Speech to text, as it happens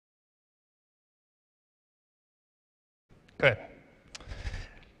Okay.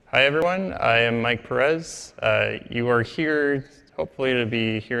 Hi, everyone. I am Mike Perez. You are here, hopefully, to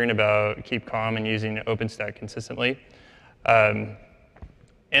be hearing about keep calm and using OpenStack consistently. In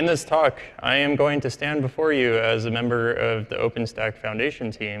this talk, I am going to stand before you as a member of the OpenStack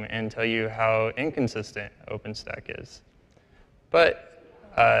Foundation team and tell you how inconsistent OpenStack is. But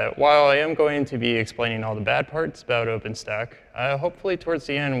while I am going to be explaining all the bad parts about OpenStack, hopefully towards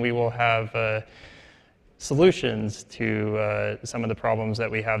the end we will have solutions to some of the problems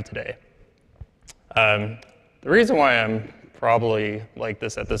that we have today. The reason why I'm probably like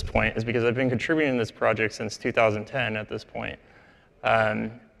this at this point is because I've been contributing to this project since 2010 at this point.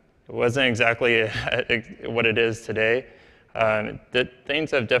 It wasn't exactly what it is today. Things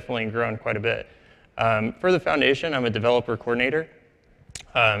have definitely grown quite a bit. For the foundation, I'm a developer coordinator,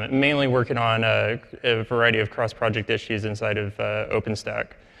 mainly working on a variety of cross-project issues inside of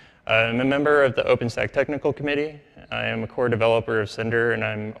OpenStack. I'm a member of the OpenStack Technical Committee. I am a core developer of Cinder, and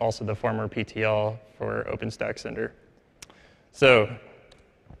I'm also the former PTL for OpenStack Cinder. So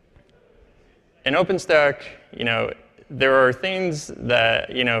in OpenStack, there are things that,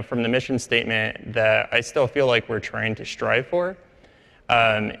 from the mission statement that I still feel like we're trying to strive for.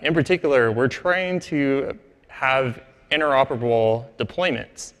 In particular, we're trying to have interoperable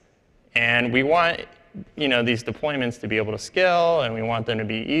deployments. And we want these deployments to be able to scale, and we want them to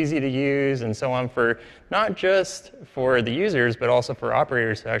be easy to use and so on, for not just for the users, but also for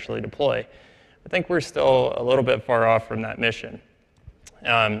operators to actually deploy. I think we're still a little bit far off from that mission.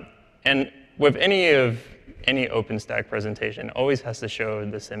 And with any OpenStack presentation, always has to show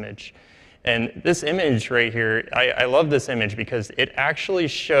this image. And this image right here, I love this image because it actually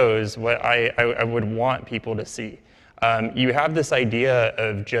shows what I would want people to see. You have this idea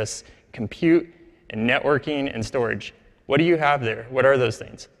of just compute and networking and storage. What do you have there? What are those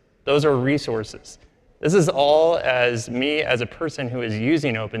things? Those are resources. This is all as me as a person who is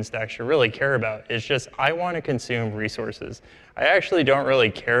using OpenStack should really care about. It's just I want to consume resources. I actually don't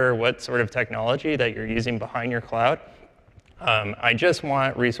really care what sort of technology that you're using behind your cloud. I just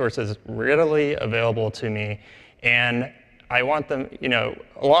want resources readily available to me, and I want them,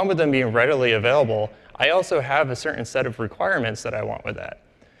 along with them being readily available, I also have a certain set of requirements that I want with that.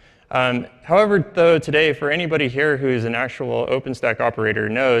 However, though, today, for anybody here who's an actual OpenStack operator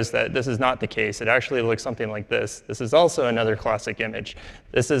knows that this is not the case. It actually looks something like this. This is also another classic image.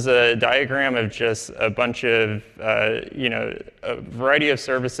 This is a diagram of just a bunch of, a variety of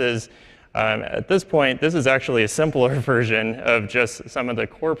services. At this point, this is actually a simpler version of just some of the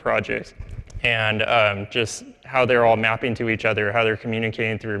core projects and just how they're all mapping to each other, how they're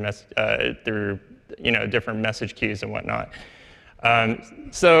communicating through different message queues and whatnot. And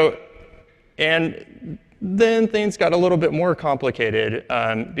then things got a little bit more complicated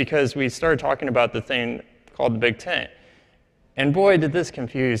because we started talking about the thing called the Big Tent. And boy, did this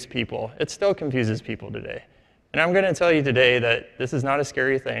confuse people. It still confuses people today. And I'm going to tell you today that this is not a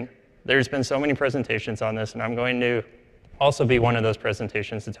scary thing. There's been so many presentations on this, and I'm going to also be one of those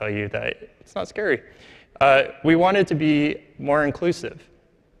presentations to tell you that it's not scary. We wanted to be more inclusive.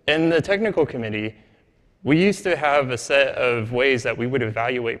 In the technical committee, we used to have a set of ways that we would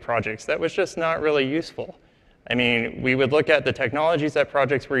evaluate projects that was just not really useful. I mean, we would look at the technologies that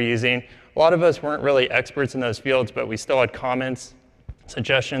projects were using. A lot of us weren't really experts in those fields, but we still had comments,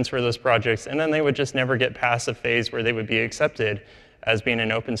 suggestions for those projects, and then they would just never get past a phase where they would be accepted as being an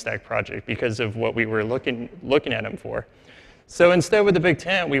OpenStack project because of what we were looking at them for. So instead, with the Big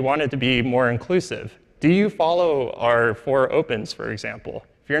Tent, we wanted to be more inclusive. Do you follow our 4 opens, for example?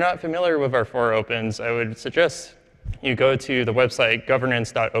 If you're not familiar with our 4 opens, I would suggest you go to the website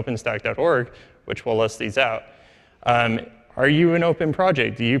governance.openstack.org, which will list these out. Are you an open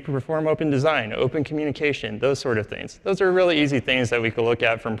project? Do you perform open design, open communication, those sort of things? Those are really easy things that we could look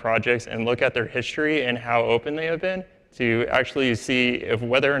at from projects and look at their history and how open they have been to actually see if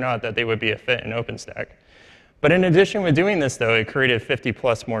whether or not that they would be a fit in OpenStack. But in addition with doing this, though, it created 50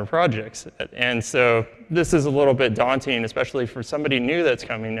 plus more projects. And so this is a little bit daunting, especially for somebody new that's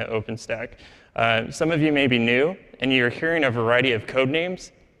coming to OpenStack. Some of you may be new, and you're hearing a variety of code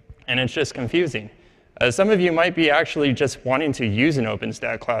names, and it's just confusing. Some of you might be actually just wanting to use an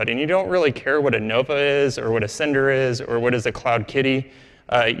OpenStack cloud, and you don't really care what a Nova is, or what a Cinder is, or what is a Cloud Kitty.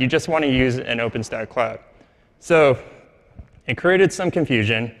 You just want to use an OpenStack cloud. So it created some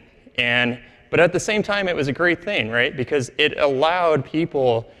confusion, but at the same time, it was a great thing, right? Because it allowed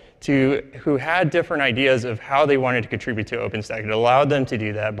people who had different ideas of how they wanted to contribute to OpenStack. It allowed them to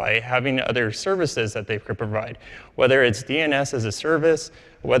do that by having other services that they could provide, whether it's DNS as a service,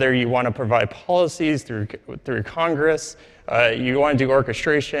 whether you want to provide policies through Congress, you want to do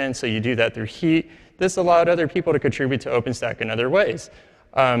orchestration, so you do that through Heat. This allowed other people to contribute to OpenStack in other ways.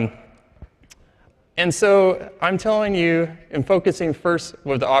 And so I'm telling you, and focusing first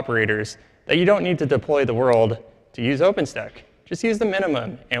with the operators, that you don't need to deploy the world to use OpenStack. Just use the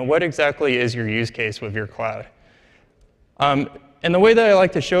minimum, and what exactly is your use case with your cloud? And the way that I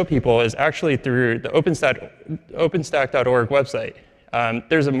like to show people is actually through the OpenStack.org website.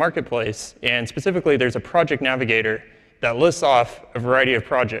 There's a marketplace, and specifically there's a project navigator that lists off a variety of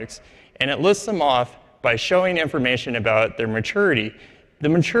projects. And it lists them off by showing information about their maturity. The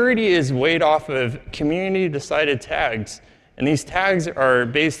maturity is weighed off of community-decided tags. And these tags are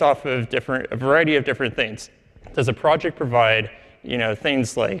based off of a variety of different things. Does a project provide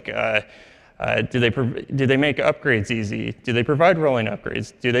things like, do they make upgrades easy? Do they provide rolling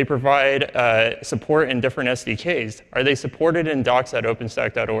upgrades? Do they provide support in different SDKs? Are they supported in docs at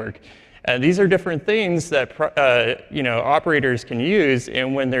openstack.org? These are different things that operators can use,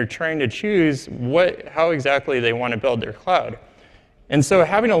 and when they're trying to choose how exactly they want to build their cloud. And so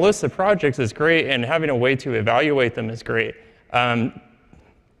having a list of projects is great, and having a way to evaluate them is great. But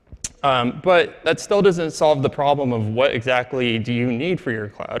that still doesn't solve the problem of what exactly do you need for your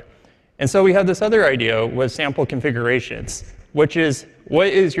cloud. And so we have this other idea with sample configurations, which is what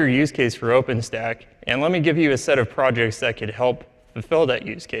is your use case for OpenStack? And let me give you a set of projects that could help fulfill that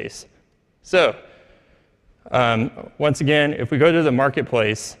use case. So once again, if we go to the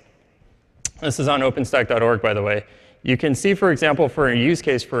marketplace, this is on openstack.org, by the way, you can see, for example, for a use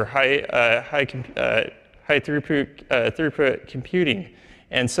case for high throughput computing.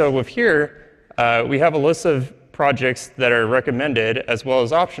 And so with here, we have a list of projects that are recommended as well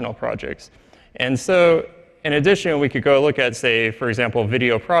as optional projects. And so in addition, we could go look at, say, for example,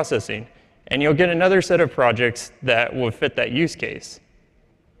 video processing. And you'll get another set of projects that will fit that use case.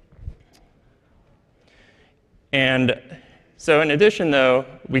 And so in addition, though,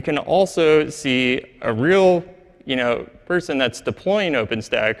 we can also see a real person that's deploying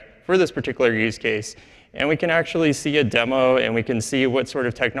OpenStack for this particular use case. And we can actually see a demo, and we can see what sort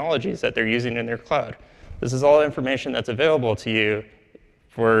of technologies that they're using in their cloud. This is all information that's available to you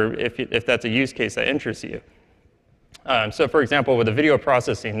for if that's a use case that interests you. So for example, with the video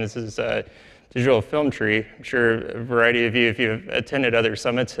processing, this is a digital film tree. I'm sure a variety of you, if you've attended other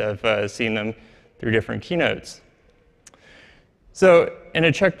summits, have seen them through different keynotes. So in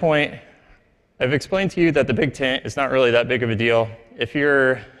a checkpoint, I've explained to you that the big tent is not really that big of a deal. If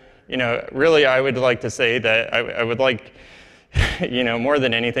you're really, I would like to say that I would like, more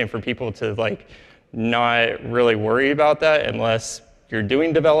than anything for people to not really worry about that unless you're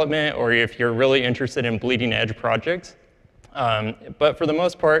doing development or if you're really interested in bleeding edge projects. But for the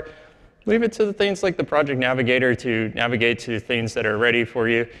most part, leave it to the things like the project navigator to navigate to things that are ready for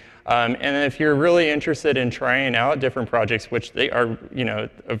you. And if you're really interested in trying out different projects, which they are,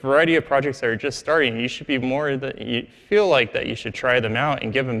 a variety of projects that are just starting, you should be you feel like that you should try them out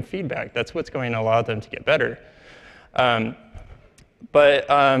and give them feedback. That's what's going to allow them to get better.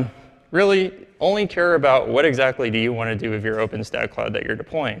 But really only care about what exactly do you want to do with your OpenStack cloud that you're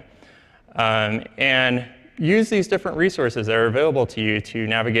deploying. And use these different resources that are available to you to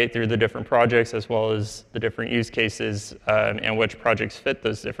navigate through the different projects as well as the different use cases and which projects fit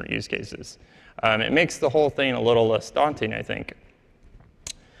those different use cases. It makes the whole thing a little less daunting, I think.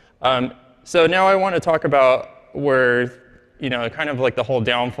 So now I want to talk about where, kind of like the whole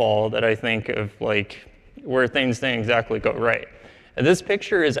downfall that I think of where things didn't exactly go right. And this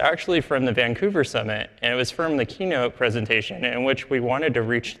picture is actually from the Vancouver Summit, and it was from the keynote presentation in which we wanted to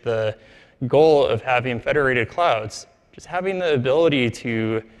reach the goal of having federated clouds, just having the ability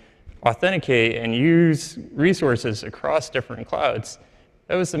to authenticate and use resources across different clouds.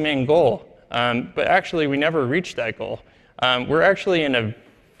 That was the main goal. But actually, we never reached that goal. We're actually in a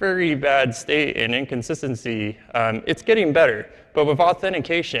very bad state in inconsistency. It's getting better, but with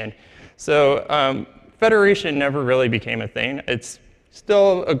authentication. So federation never really became a thing. It's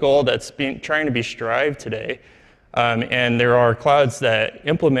still a goal that's trying to be strived today. And there are clouds that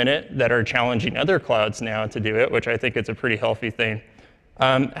implement it that are challenging other clouds now to do it, which I think is a pretty healthy thing.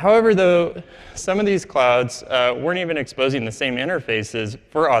 However, though, some of these clouds weren't even exposing the same interfaces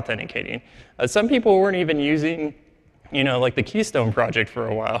for authenticating. Some people weren't even using, like the Keystone project for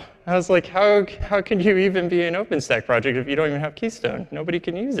a while. I was like, how can you even be an OpenStack project if you don't even have Keystone? Nobody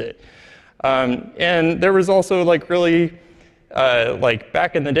can use it. And there was also really like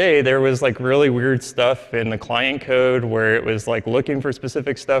back in the day, there was like really weird stuff in the client code where it was like looking for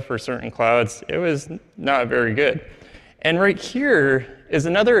specific stuff for certain clouds. It was not very good. And right here is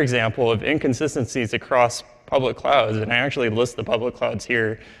another example of inconsistencies across public clouds, and I actually list the public clouds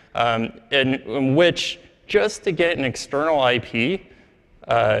here, in which just to get an external IP,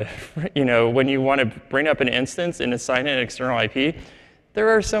 when you want to bring up an instance and assign it an external IP, there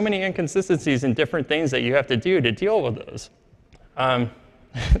are so many inconsistencies and different things that you have to do to deal with those.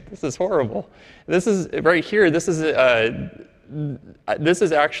 This is horrible. This is right here. This is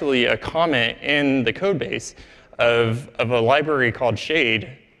actually a comment in the code base of a library called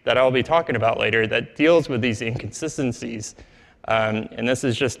Shade that I'll be talking about later that deals with these inconsistencies. And this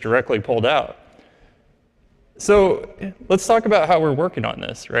is just directly pulled out. So let's talk about how we're working on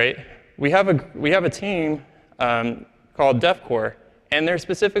this, right? We have a team called DevCore, and they're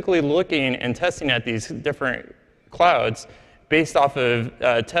specifically looking and testing at these different clouds based off of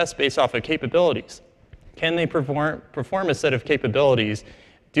tests based off of capabilities. Can they perform a set of capabilities?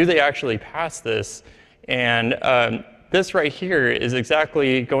 Do they actually pass this? And this right here is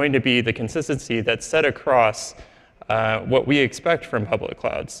exactly going to be the consistency that's set across what we expect from public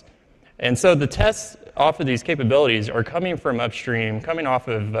clouds. And so the tests off of these capabilities are coming from upstream, coming off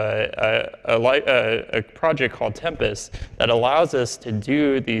of a project called Tempest that allows us to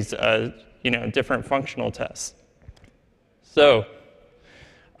do these different functional tests. So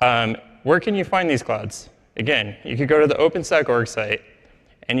where can you find these clouds? Again, you could go to the OpenStack org site,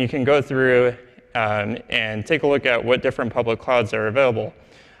 and you can go through and take a look at what different public clouds are available.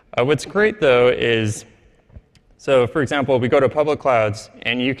 What's great, though, is, so for example, we go to public clouds,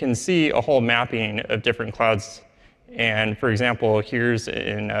 and you can see a whole mapping of different clouds. And for example, here's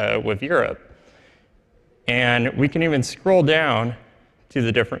with Europe. And we can even scroll down to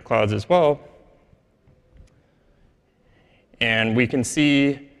the different clouds as well. And we can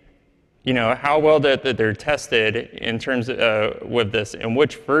see how well that they're tested in terms of with this, and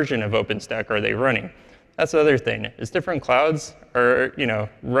which version of OpenStack are they running. That's the other thing, is different clouds are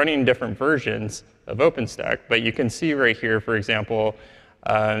running different versions of OpenStack. But you can see right here, for example,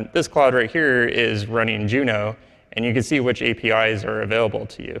 this cloud right here is running Juno, and you can see which APIs are available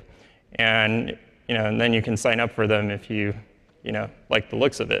to you. And and then you can sign up for them if you like the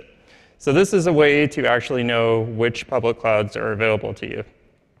looks of it. So this is a way to actually know which public clouds are available to you.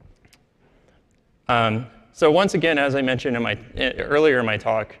 So once again, as I mentioned earlier in my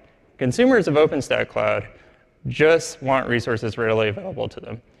talk, consumers of OpenStack Cloud just want resources readily available to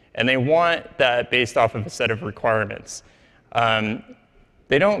them. And they want that based off of a set of requirements.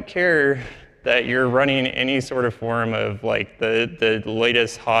 They don't care that you're running any sort of form of like the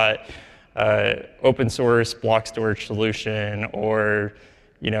latest hot open source block storage solution or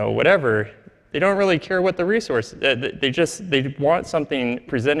whatever. They don't really care what the resource. They want something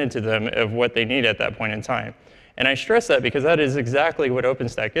presented to them of what they need at that point in time. And I stress that because that is exactly what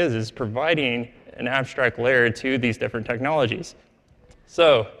OpenStack is providing an abstract layer to these different technologies.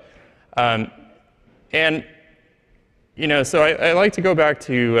 So, so I like to go back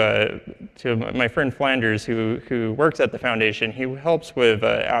to my friend Flanders, who works at the foundation. He helps with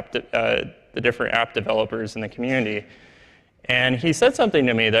the different app developers in the community. And he said something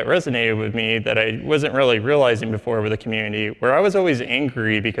to me that resonated with me that I wasn't really realizing before with the community, where I was always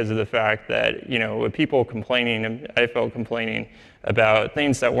angry because of the fact that, with people complaining, and I felt complaining about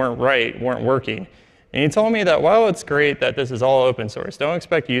things that weren't working. And he told me that, well, it's great that this is all open source. Don't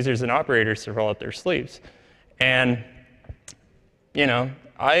expect users and operators to roll up their sleeves. And,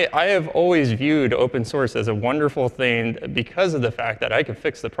 I have always viewed open source as a wonderful thing because of the fact that I could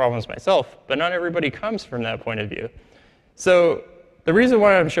fix the problems myself, but not everybody comes from that point of view. So the reason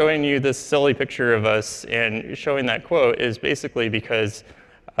why I'm showing you this silly picture of us and showing that quote is basically because,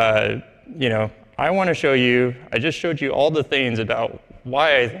 I want to show you, I just showed you all the things about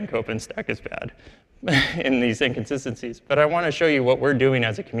why I think OpenStack is bad in these inconsistencies, but I want to show you what we're doing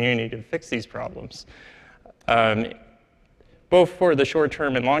as a community to fix these problems, both for the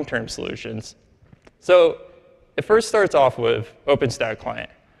short-term and long-term solutions. So it first starts off with OpenStack Client.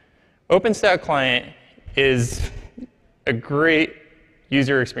 OpenStack Client is a great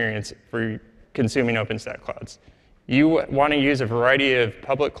user experience for consuming OpenStack clouds. You want to use a variety of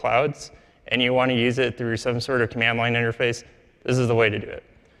public clouds, and you want to use it through some sort of command line interface, this is the way to do it.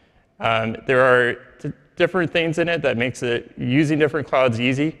 There are different things in it that makes it using different clouds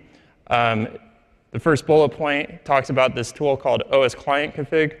easy. The first bullet point talks about this tool called OS Client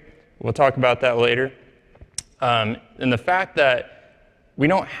Config. We'll talk about that later. And the fact that we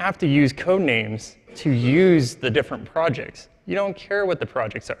don't have to use code names to use the different projects. You don't care what the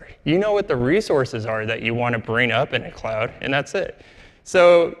projects are. You know what the resources are that you want to bring up in a cloud, and that's it.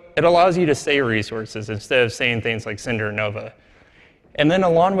 So it allows you to say resources instead of saying things like Cinder or Nova. And then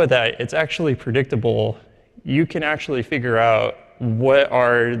along with that, it's actually predictable. You can actually figure out what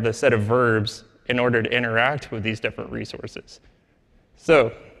are the set of verbs in order to interact with these different resources. So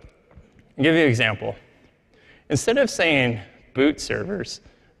I'll give you an example. Instead of saying boot servers,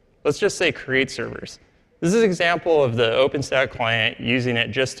 let's just say create servers. This is an example of the OpenStack client using it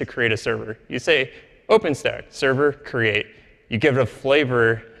just to create a server. You say OpenStack server create. You give it a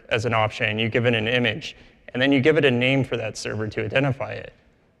flavor as an option. You give it an image. And then you give it a name for that server to identify it.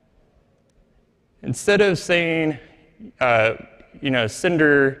 Instead of saying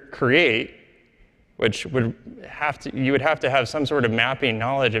Cinder create, which you would have to have some sort of mapping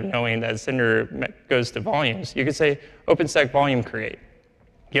knowledge of knowing that Cinder goes to volumes, you could say OpenStack volume create.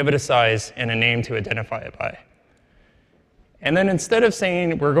 Give it a size and a name to identify it by. And then instead of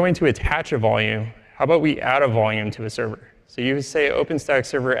saying we're going to attach a volume, how about we add a volume to a server? So you would say OpenStack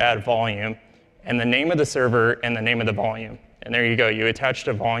server add volume, and the name of the server and the name of the volume. And there you go, you attached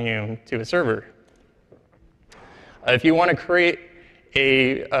a volume to a server. If you want to create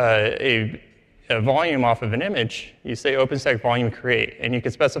a volume off of an image, you say OpenStack volume create, and you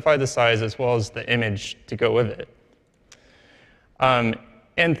can specify the size as well as the image to go with it.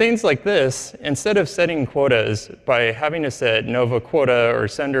 And things like this, instead of setting quotas by having to set Nova quota or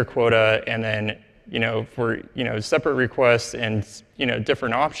Cinder quota, and then for separate requests and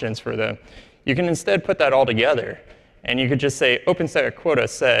different options for them, you can instead put that all together, and you could just say OpenStack quota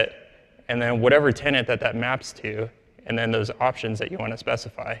set, and then whatever tenant that maps to, and then those options that you want to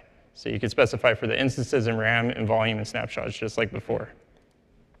specify. So you could specify for the instances in RAM and volume and snapshots just like before.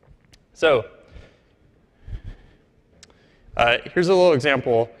 So here's a little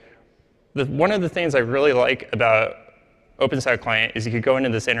example. One of the things I really like about OpenStack client is you could go into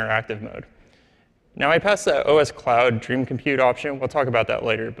this interactive mode. Now I passed the OS Cloud Dream Compute option. We'll talk about that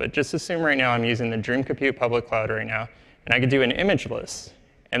later, but just assume right now I'm using the Dream Compute public cloud right now, and I could do an image list.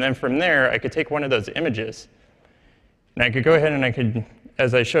 And then from there, I could take one of those images, and I could go ahead and I could,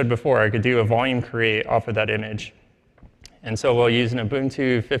 as I showed before, I could do a volume create off of that image. And so we'll use an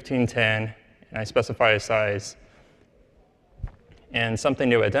Ubuntu 15.10, and I specify a size and something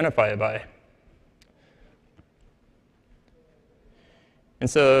to identify it by. And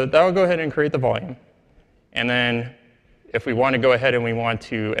so that will go ahead and create the volume. And then if we want to go ahead and we want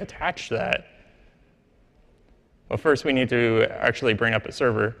to attach that, well, first we need to actually bring up a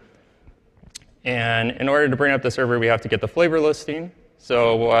server. And in order to bring up the server, we have to get the flavor listing.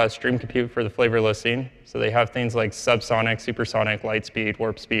 So we'll ask Dream Compute for the flavor listing. So they have things like subsonic, supersonic, light speed,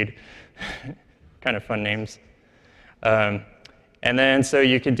 warp speed, kind of fun names. And then so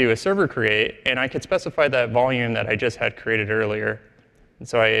you can do a server create, and I could specify that volume that I just had created earlier. And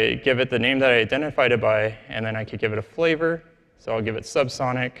so I give it the name that I identified it by, and then I could give it a flavor. So I'll give it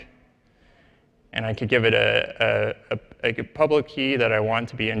subsonic, and I could give it a public key that I want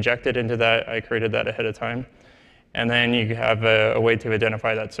to be injected into that. I created that ahead of time. And then you have a way to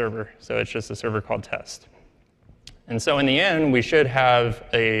identify that server. So it's just a server called test. And so in the end, we should have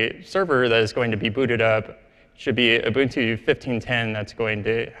a server that is going to be booted up. Should be Ubuntu 15.10 that's going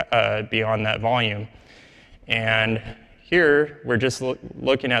to be on that volume. And here, we're just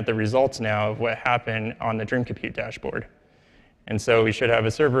looking at the results now of what happened on the Dream Compute dashboard. And so we should have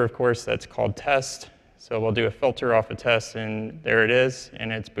a server, of course, that's called test. So we'll do a filter off of test, and there it is,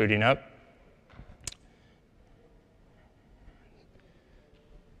 and it's booting up.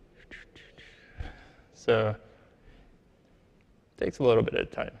 So it takes a little bit of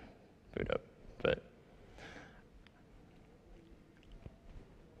time to boot up, but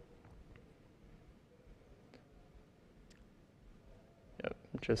yep,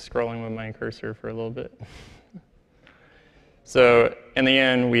 just scrolling with my cursor for a little bit. So in the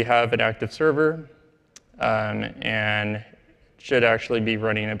end, we have an active server, and should actually be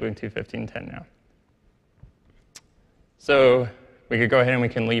running Ubuntu 15.10 now. So we could go ahead and we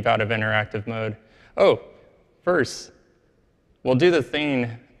can leave out of interactive mode. Oh, first, we'll do the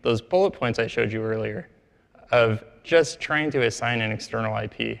thing, those bullet points I showed you earlier, of just trying to assign an external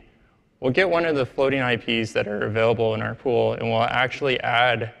IP. We'll get one of the floating IPs that are available in our pool, and we'll actually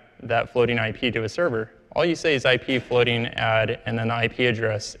add that floating IP to a server. All you say is IP floating add, and then the IP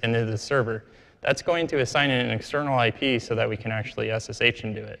address into the server. That's going to assign an external IP so that we can actually SSH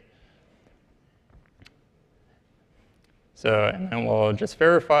into it. So, and then we'll just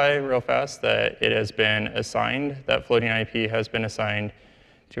verify real fast that it has been assigned, that floating IP has been assigned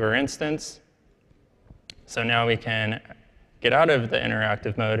to our instance. So now we can get out of the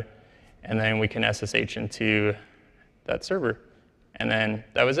interactive mode, and then we can SSH into that server. And then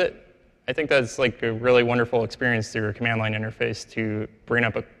that was it. I think that's like a really wonderful experience through a command line interface to bring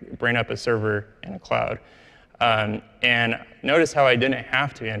up a server in a cloud. And notice how I didn't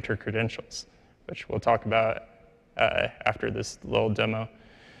have to enter credentials, which we'll talk about after this little demo.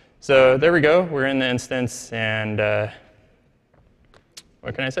 So there we go. We're in the instance, and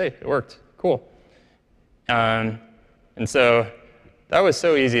what can I say? It worked. Cool. And so that was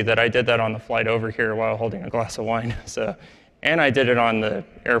so easy that I did that on the flight over here while holding a glass of wine. And I did it on the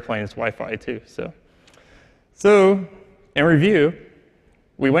airplane's Wi-Fi too. So in review,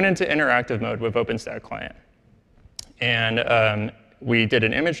 we went into interactive mode with OpenStack client. And we did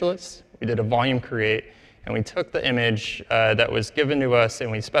an image list, we did a volume create, and we took the image that was given to us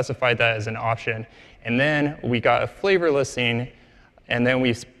and we specified that as an option. And then we got a flavor listing, and then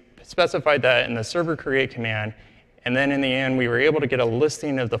we specified that in the server create command. And then in the end, we were able to get a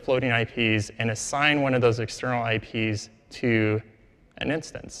listing of the floating IPs and assign one of those external IPs to an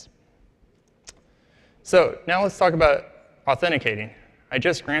instance. So now let's talk about authenticating. I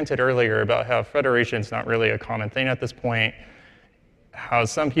just ranted earlier about how federation is not really a common thing at this point, how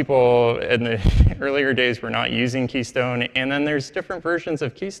some people in the earlier days were not using Keystone, and then there's different versions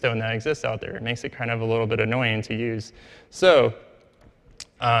of Keystone that exist out there. It makes it kind of a little bit annoying to use. So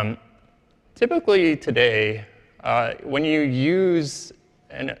typically today, when you use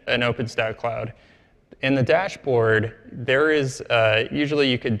an OpenStack cloud, in the dashboard, there is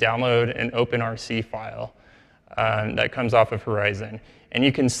usually you could download an OpenRC file that comes off of Horizon. And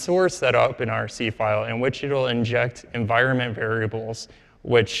you can source that OpenRC file in which it'll inject environment variables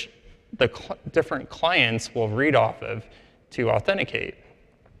which the different clients will read off of to authenticate.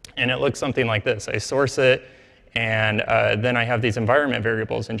 And it looks something like this. I source it, and then I have these environment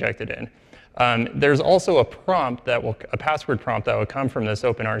variables injected in. There's also a password prompt that will come from this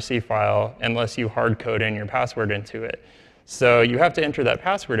OpenRC file unless you hard code in your password into it. So you have to enter that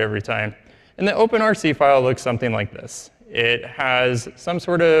password every time. And the OpenRC file looks something like this. It has some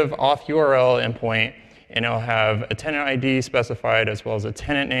sort of auth URL endpoint, and it'll have a tenant ID specified as well as a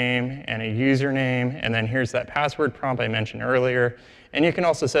tenant name and a username. And then here's that password prompt I mentioned earlier. And you can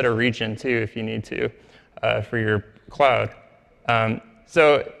also set a region too if you need to for your cloud.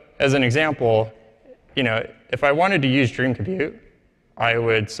 So as an example, if I wanted to use Dream Compute, I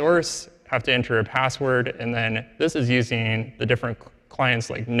would source, have to enter a password, and then this is using the different clients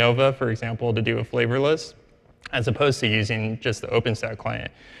like Nova, for example, to do a flavor list, as opposed to using just the OpenStack client.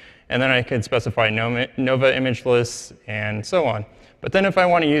 And then I could specify Nova image lists and so on. But then if I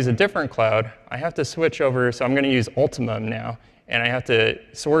want to use a different cloud, I have to switch over. So I'm going to use Ultimum now, and I have to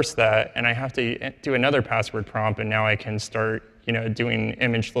source that, and I have to do another password prompt, and now I can start doing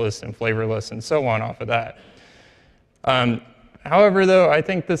image lists and flavor lists and so on off of that. However, though, I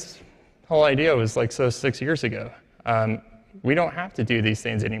think this whole idea was like so 6 years ago. We don't have to do these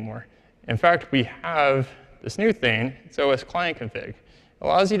things anymore. In fact, we have this new thing, it's OS client config. It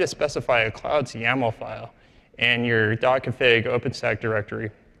allows you to specify a cloud's YAML file in your .config OpenStack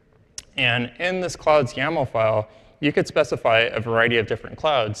directory. And in this cloud's YAML file, you could specify a variety of different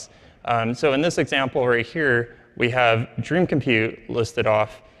clouds. So in this example right here, we have Dream Compute listed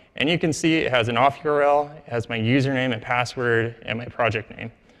off, and you can see it has an auth URL, it has my username and password, and my project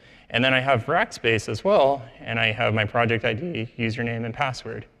name. And then I have Rackspace as well, and I have my project ID, username, and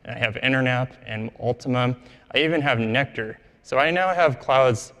password. And I have Internap and Ultimum. I even have Nectar. So I now have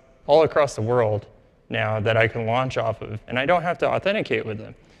clouds all across the world now that I can launch off of, and I don't have to authenticate with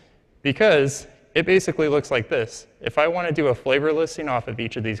them, because it basically looks like this. If I want to do a flavor listing off of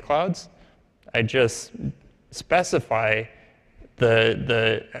each of these clouds, I just specify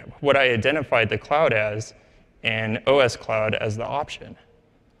what I identified the cloud as and OS Cloud as the option.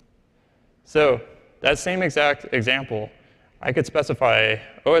 So that same exact example, I could specify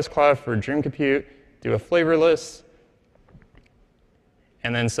OS Cloud for Dream Compute, do a flavor list,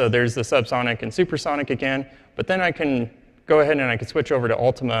 and then so there's the subsonic and supersonic again, but then I can go ahead and I could switch over to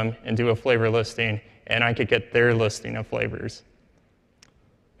Ultimum and do a flavor listing, and I could get their listing of flavors.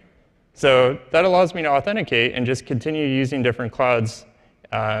 So that allows me to authenticate and just continue using different clouds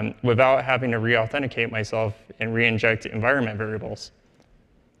without having to re-authenticate myself and re-inject environment variables.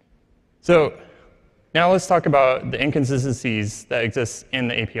 So now let's talk about the inconsistencies that exist in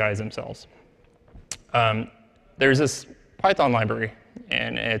the APIs themselves. There's this Python library,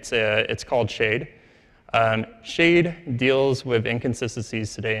 and it's called Shade. Shade deals with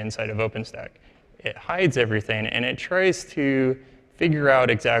inconsistencies today inside of OpenStack. It hides everything, and it tries to figure out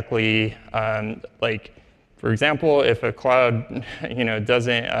exactly, like, for example, if a cloud,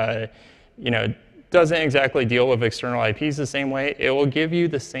 doesn't, doesn't exactly deal with external IPs the same way. It will give you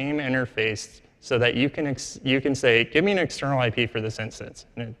the same interface so that you can say, give me an external IP for this instance.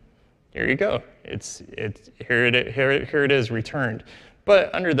 And here you go. Here it is returned.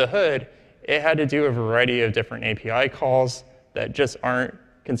 But under the hood, it had to do a variety of different API calls that just aren't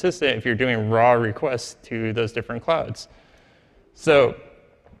consistent if you're doing raw requests to those different clouds. So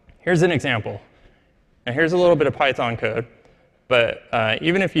here's an example. And here's a little bit of Python code. But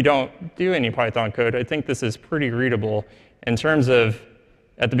even if you don't do any Python code, I think this is pretty readable in terms of,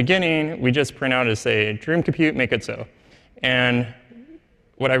 at the beginning, we just print out as say, dream compute, make it so. And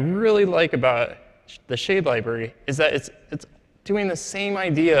what I really like about the Shade library is that it's doing the same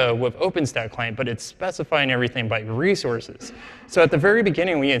idea with OpenStack client, but it's specifying everything by resources. So at the very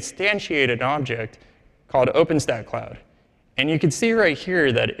beginning, we instantiated an object called OpenStack Cloud. And you can see right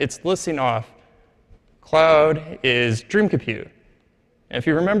here that it's listing off cloud is dream compute. And if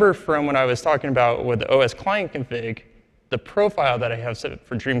you remember from what I was talking about with the OS client config, the profile that I have set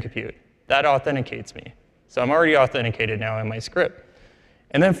for dream compute, that authenticates me. So I'm already authenticated now in my script.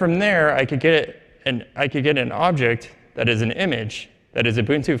 And then from there, I could get an object that is an image that is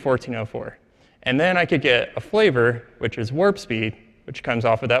Ubuntu 14.04. And then I could get a flavor, which is warp speed, which comes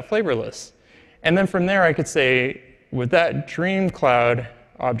off of that flavor list. And then from there, I could say, with that dream cloud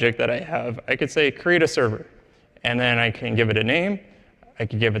object that I have, I could say, create a server. And then I can give it a name. I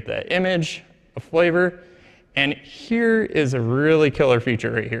could give it the image, a flavor. And here is a really killer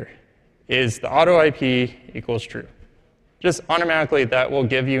feature right here, is the auto IP equals true. Just automatically, that will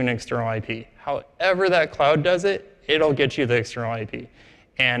give you an external IP. However that cloud does it, it'll get you the external IP.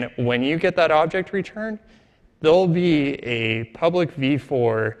 And when you get that object returned, there'll be a public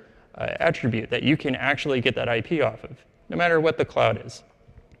v4 attribute that you can actually get that IP off of, no matter what the cloud is.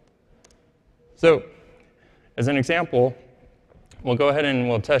 So as an example, we'll go ahead and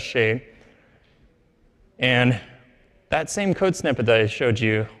we'll test Shade. And that same code snippet that I showed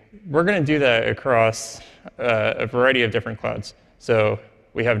you, we're going to do that across a variety of different clouds. So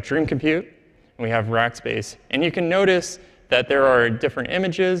we have Dream Compute, and we have Rackspace. And you can notice that there are different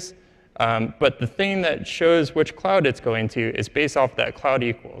images, but the thing that shows which cloud it's going to is based off that cloud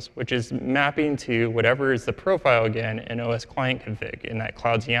equals, which is mapping to whatever is the profile again in OS client config in that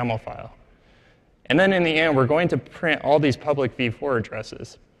cloud's YAML file. And then in the end, we're going to print all these public v4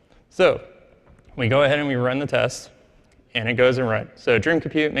 addresses. So we go ahead and we run the test, and it goes and runs. So Dream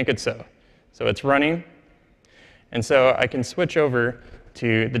Compute, make it so. So it's running. And so I can switch over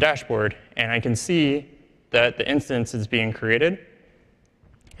to the dashboard, and I can see that the instance is being created.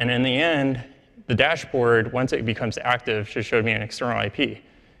 And in the end, the dashboard, once it becomes active, should show me an external IP.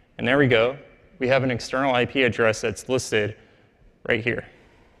 And there we go. We have an external IP address that's listed right here.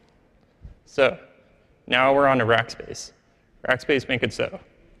 So now we're on to Rackspace. Rackspace, make it so.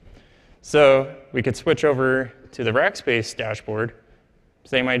 So we could switch over to the Rackspace dashboard.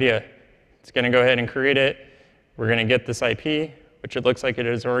 Same idea. It's going to go ahead and create it. We're going to get this IP, which it looks like it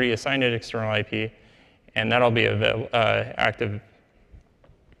has already assigned an external IP. And that'll be active.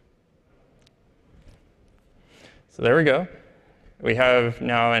 So there we go. We have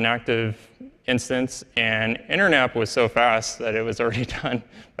now an active instance. And Internap was so fast that it was already done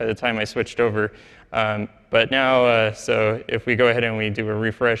by the time I switched over. But now, so if we go ahead and we do a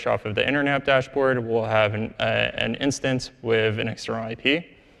refresh off of the Internap dashboard, we'll have an instance with an external IP.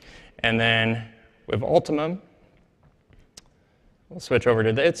 And then with Ultimum, we'll switch over to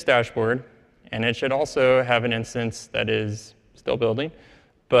its dashboard. And it should also have an instance that is still building.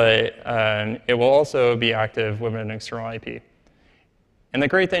 But it will also be active with an external IP. And the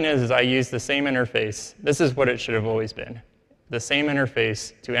great thing is I use the same interface. This is what it should have always been. The same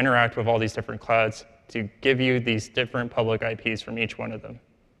interface to interact with all these different clouds to give you these different public IPs from each one of them.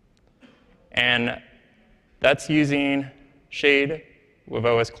 And that's using Shade with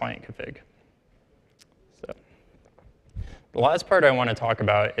OS client config. So the last part I want to talk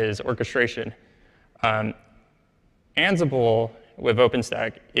about is orchestration. Ansible with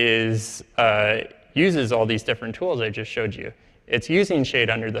OpenStack uses all these different tools I just showed you. It's using Shade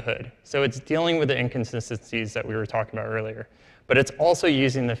under the hood. So it's dealing with the inconsistencies that we were talking about earlier. But it's also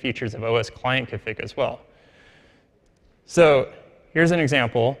using the features of OS client config as well. So here's an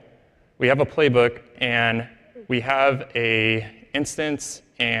example. We have a playbook, and we have an instance.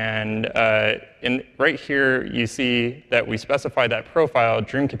 And right here, you see that we specify that profile,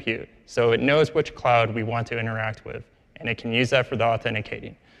 Dream Compute. So it knows which cloud we want to interact with. And it can use that for the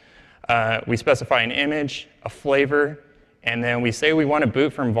authenticating. We specify an image, a flavor, and then we say we want to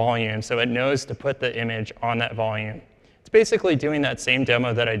boot from volume, so it knows to put the image on that volume. It's basically doing that same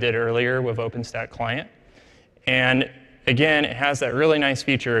demo that I did earlier with OpenStack Client. And again, it has that really nice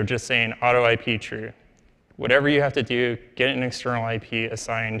feature of just saying auto IP true. Whatever you have to do, get an external IP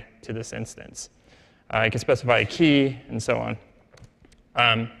assigned to this instance. You can specify a key and so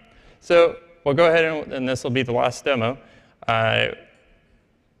on. So we'll go ahead and this will be the last demo.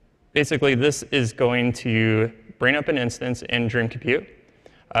 Basically, this is going to bring up an instance in Dream Compute.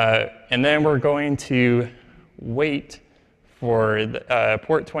 And then we're going to wait for the,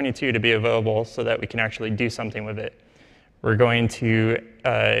 port 22 to be available so that we can actually do something with it. We're going to,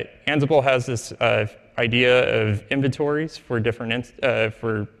 Ansible has this idea of inventories for different,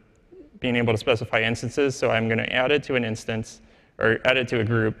 for being able to specify instances. So I'm going to add it to an instance, or add it to a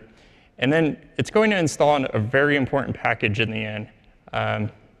group. And then it's going to install a very important package in the end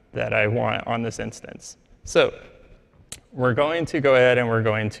that I want on this instance. So we're going to go ahead and we're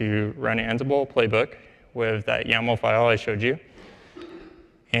going to run Ansible playbook with that YAML file I showed you.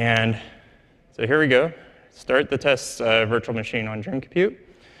 And so here we go. Start the test virtual machine on Dream Compute.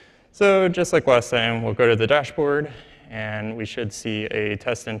 So just like last time, we'll go to the dashboard, and we should see a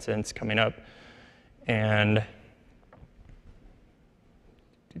test instance coming up. And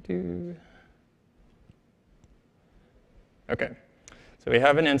OK, so we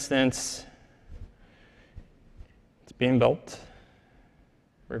have an instance. It's being built.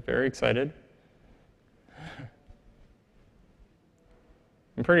 We're very excited.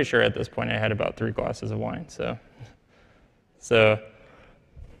 I'm pretty sure at this point I had about 3 glasses of wine.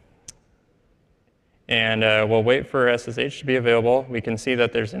 And we'll wait for SSH to be available. We can see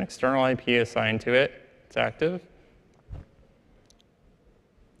that there's an external IP assigned to it. It's active.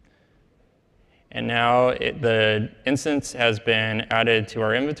 And now the instance has been added to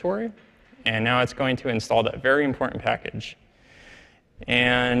our inventory. And now it's going to install that very important package.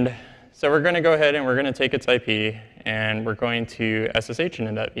 And so we're going to go ahead and we're going to take its IP, and we're going to SSH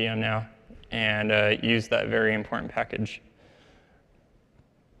into that VM now and use that very important package.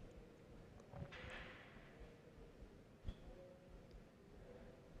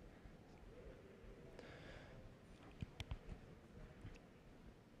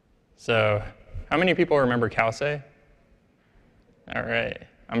 So how many people remember Cowsay? All right,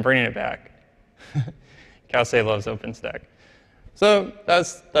 I'm bringing it back. Cowsay loves OpenStack. So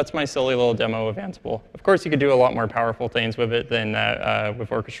that's my silly little demo of Ansible. Of course, you could do a lot more powerful things with it than that with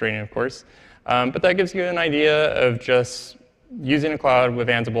orchestrating, of course. But that gives you an idea of just using a cloud with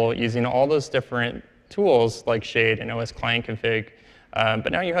Ansible, using all those different tools like Shade and OS Client Config.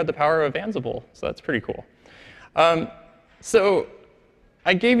 But now you have the power of Ansible, so that's pretty cool. So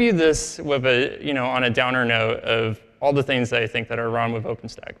I gave you this with a, on a downer note of all the things that I think that are wrong with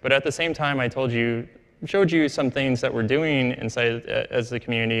OpenStack. But at the same time, I showed you some things that we're doing inside as the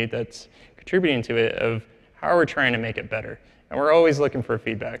community that's contributing to it of how we're trying to make it better. And we're always looking for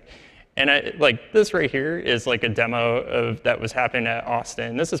feedback. And like this right here is like a demo of that was happening at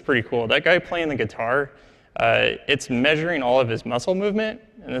Austin. This is pretty cool. That guy playing the guitar, it's measuring all of his muscle movement,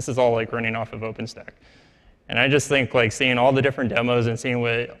 and this is all like running off of OpenStack. And I just think like seeing all the different demos and seeing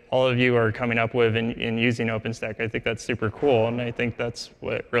what all of you are coming up with in using OpenStack, I think that's super cool. And I think that's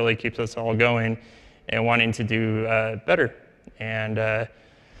what really keeps us all going and wanting to do better. And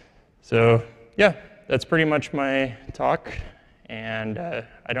so yeah, that's pretty much my talk. And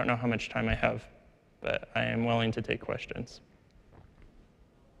I don't know how much time I have, but I am willing to take questions.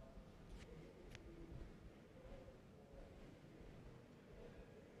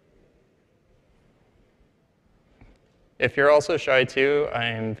 If you're also shy too,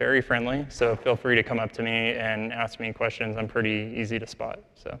 I'm very friendly, so feel free to come up to me and ask me questions. I'm pretty easy to spot.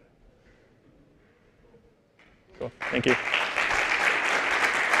 So cool. Thank you.